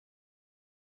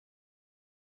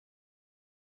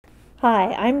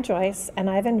Hi, I'm Joyce, and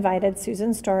I've invited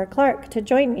Susan Storer-Clark to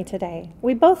join me today.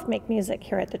 We both make music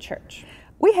here at the church.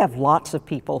 We have lots of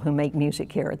people who make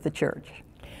music here at the church.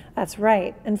 That's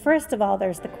right. And first of all,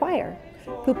 there's the choir,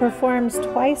 who performs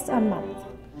twice a month.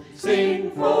 Sing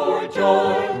for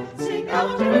joy, sing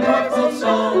out in a joyful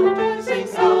song, sing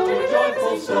out in a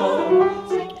joyful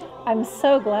song. I'm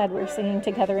so glad we're singing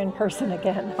together in person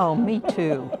again. Oh, me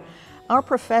too. Our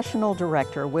professional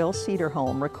director, Will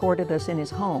Cedarholm, recorded us in his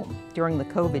home during the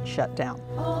COVID shutdown.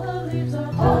 All the leaves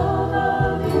are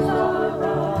brown,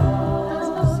 as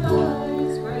the sky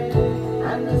is gray,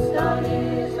 and the sky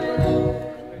is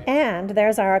gray. And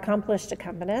there's our accomplished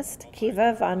accompanist,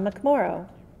 Kiva von McMorrow.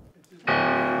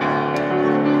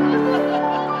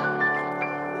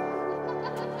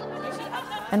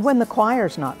 And when the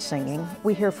choir's not singing,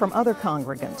 we hear from other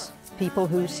congregants, people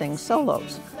who sing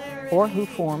solos, or who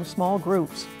form small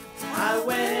groups. I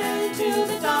went to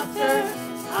the doctor,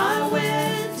 I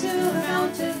went to the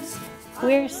mountains.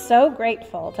 We're so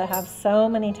grateful to have so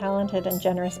many talented and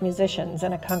generous musicians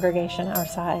in a congregation our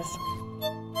size.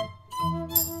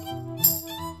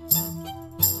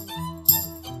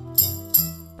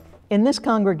 In this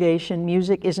congregation,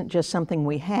 music isn't just something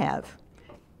we have,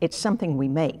 it's something we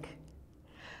make.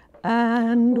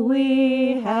 And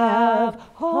we have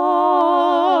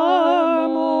harmony.